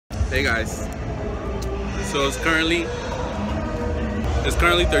Hey guys, so it's currently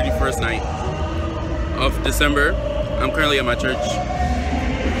 31st night of December. I'm currently at my church.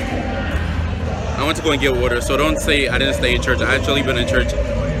 I went to go and get water, so don't say I didn't stay in church. I actually been in church.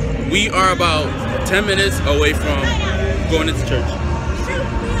 We are about 10 minutes away from going into church.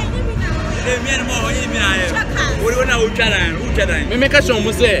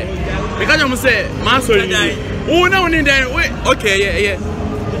 Okay, yeah.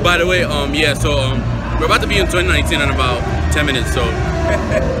 By the way, yeah, so we're about to be in 2019 in about 10 minutes, so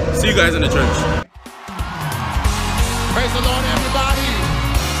see you guys in the church. Praise the Lord, everybody.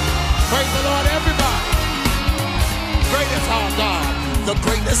 Praise the Lord, everybody. Great is our God. The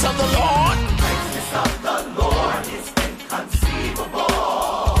greatness of the Lord. Greatness of the Lord is inconceivable.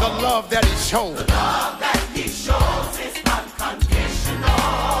 The love that He shows. The love that He shows is unconditional.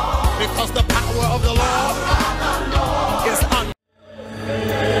 Because the power of the Lord is unconditional.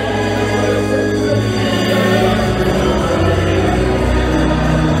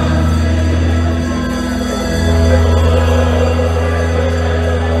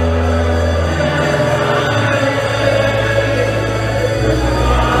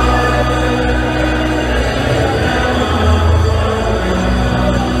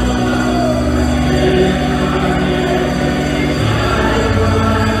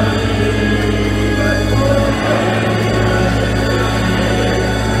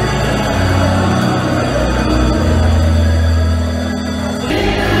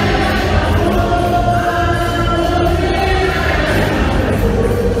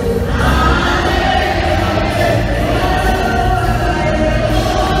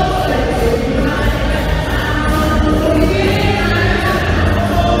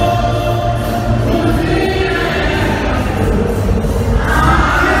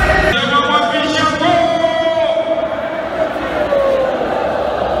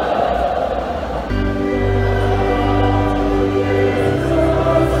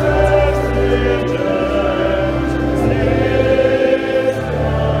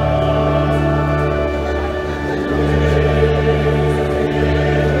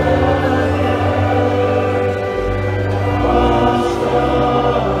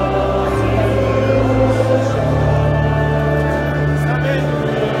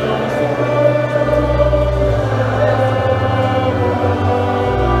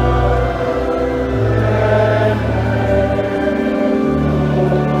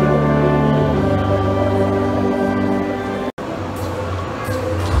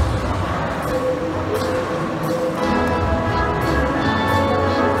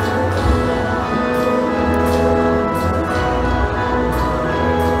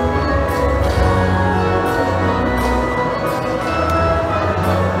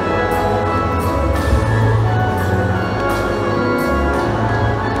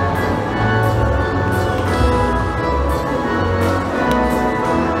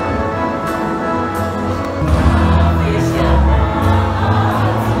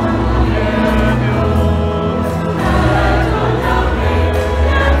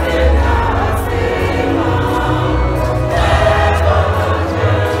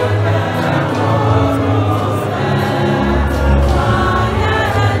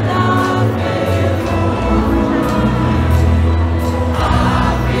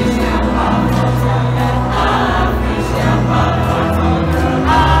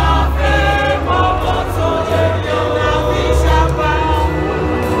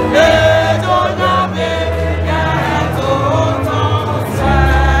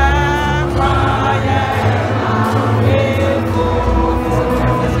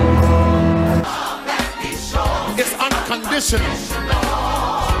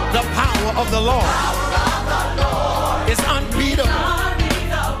 The power of the Lord is unbeatable.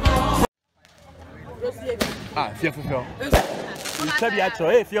 Ah, fearful. You tell me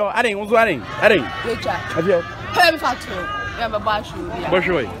actually, if you're adding, what's adding? Have you? Have factory. Yeah, but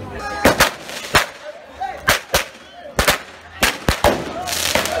Bashui.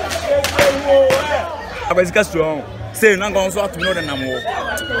 Abazika strong. Say, I'm going to know the number.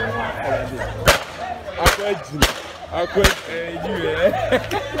 I quit you.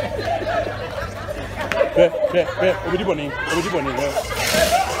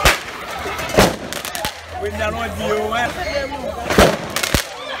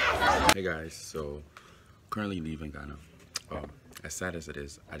 Hey guys, so currently leaving Ghana. As sad as it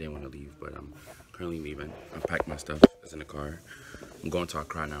is, I didn't want to leave, but I'm currently leaving. I packed my stuff. It's in the car. I'm going to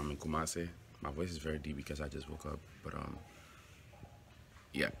Accra now. I'm in Kumasi. My voice is very deep because I just woke up, but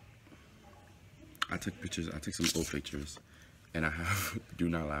yeah. I took pictures. I took some old pictures, and I have do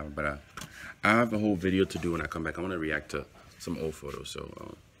not lie, but I have a whole video to do when I come back. I want to react to some old photos.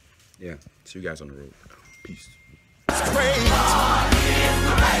 So yeah, see you guys on the road. Peace. Great.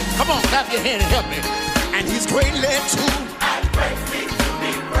 Come on, clap your hand and help me. And he's greatly to and greatly to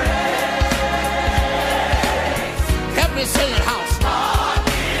be praised. Help me say it, house. God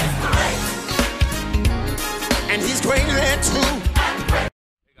is great. And he's greatly to and great.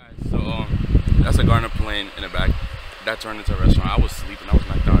 Hey guys, so that's a Garner plane in the back. That turned into a restaurant. I was sleeping. I was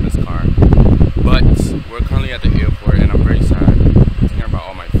knocked out in this car. But we're currently at the airport, and I'm very sad. Thinking about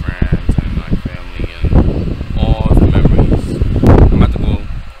all my friends and my family and all the memories. I'm about to go.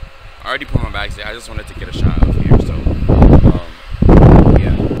 I already put my bags there. I just wanted to get a shot of here. So,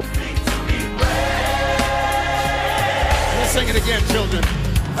 yeah. Let's sing it again, children.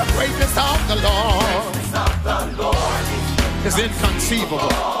 The greatness of the Lord is inconceivable.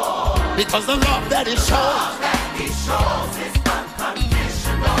 Because the love that He shows is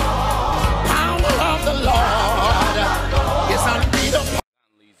unconditional. Power of the Lord is unbeatable.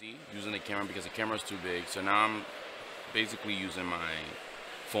 I'm lazy using the camera because the camera's too big. So now I'm basically using my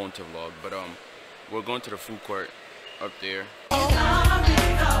phone to vlog. But we're going to the food court up there.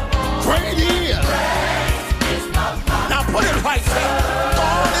 Great is. Now put it right there.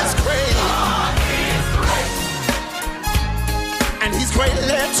 God is great. And He's greatly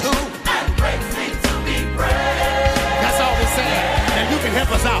too. That's all we're saying. And you can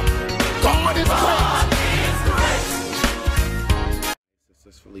help us out. God is great.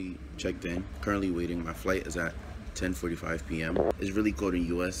 Successfully checked in. Currently waiting. My flight is at 10:45 p.m. It's really cold in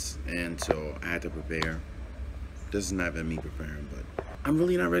US, and so I had to prepare. This is not even me preparing, but I'm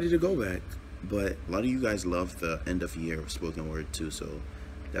really not ready to go back. But a lot of you guys love the end of year spoken word too, so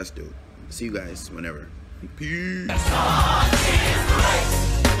that's dope. See you guys whenever. Peace.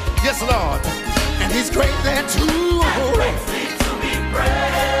 Yes, Lord. And He's great there too.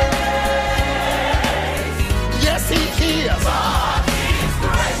 Yes, He is.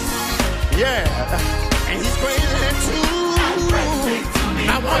 Yeah. And He's great there too.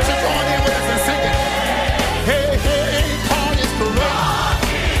 Now, why don't you join in with us and sing it? Hey, hey, God is great.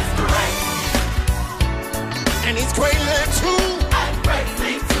 And He's great there too. And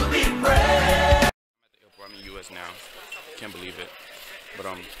greatly to be praised. I'm in US now. Can't believe it. But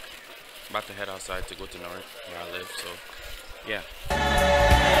I'm about to head outside to go to North where I live, so yeah.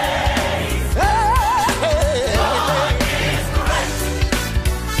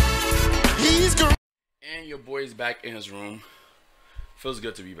 He's great. And your boy's back in his room. Feels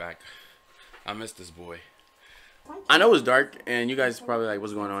good to be back. I miss this boy. I know it's dark and you guys probably like,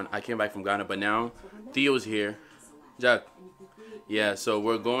 what's going on? I came back from Ghana, but now Theo's here. Jack. Yeah, so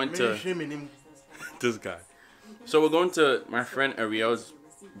we're going to this guy. So we're going to my friend Ariel's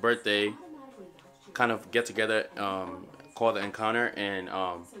birthday kind of get together, called The Encounter, and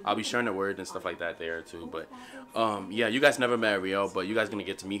I'll be sharing the word and stuff like that there too. But yeah, you guys never met Ariel, but you guys gonna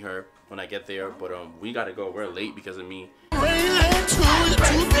get to meet her when I get there. But we gotta go. We're late because of me. Come on,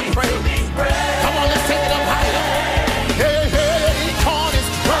 let's take it up higher. Hey, hey, God is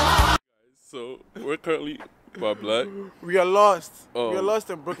great. So we're currently black. We are lost. We Oh. are lost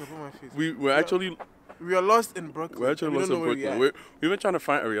in Brooklyn. Put my face. We're actually We are lost in Brooklyn. We're actually We lost don't in know where we Brooklyn. at. We've been trying to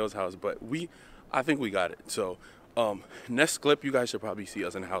find Ariel's house, but I think we got it. So, next clip, you guys should probably see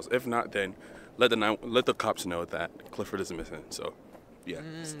us in the house. If not, then let the cops know that Clifford is missing. So, yeah,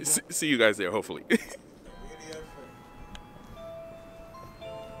 see you guys there, hopefully.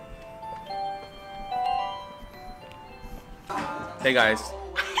 Hey guys,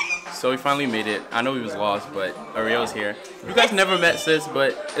 so we finally made it. I know we was lost, but Ariel's here. You guys never met sis,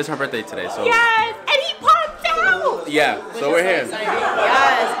 but it's her birthday today, so Yes, and he popped out. yeah. So we're here.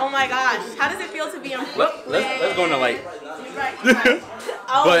 Yes. Oh my gosh. How does it feel to be in Brooklyn? Let's go in the light.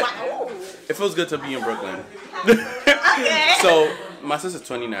 Oh But wow. it feels good to be in Brooklyn. Okay. So my sister's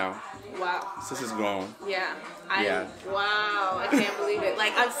 20 now. Wow. Sister's grown. Yeah. Yeah. Wow. I can't believe it.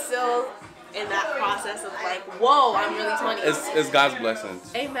 Like I'm still in that process of like, whoa, I'm really 20. It's God's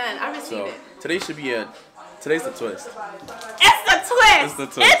blessings. Amen. I receive So it. today's the twist. It's the twist. It's the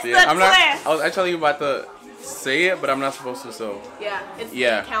twist. It's Yeah. the twist. I was actually about to say it, but I'm not supposed to. So Yeah. It's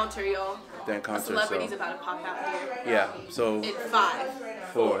Yeah. the encounter, y'all. the A encounter. celebrity's So about to pop out here. yeah. So In 5,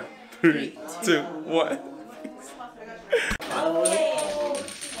 4, 3, 2, 1.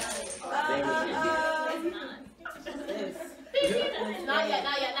 Not yet.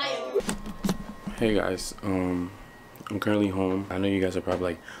 Hey guys, I'm currently home. I know you guys are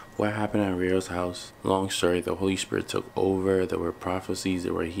probably like, what happened at Ariel's house? Long story, the Holy Spirit took over. There were prophecies,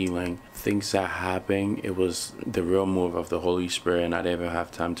 there were healing, things that happened. It was the real move of the Holy Spirit, and I didn't even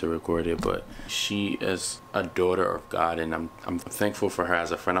have time to record it, but she is a daughter of God, and I'm thankful for her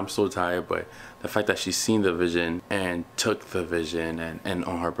as a friend. I'm so tired, but the fact that she's seen the vision and took the vision, and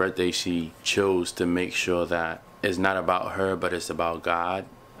on her birthday, she chose to make sure that it's not about her, but it's about God.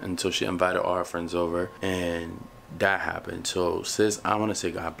 And so she invited all her friends over, and that happened. So sis, I want to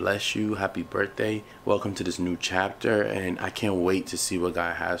say God bless you, happy birthday, welcome to this new chapter, and I can't wait to see what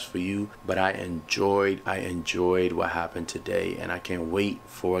God has for you. But I enjoyed what happened today, and I can't wait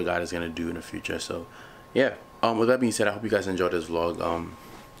for what God is going to do in the future. So yeah, with that being said, I hope you guys enjoyed this vlog.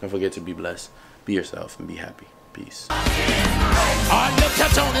 Don't forget to be blessed, be yourself, and be happy. Peace. I'll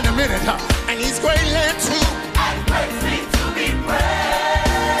catch on in a minute, and he's greatly too.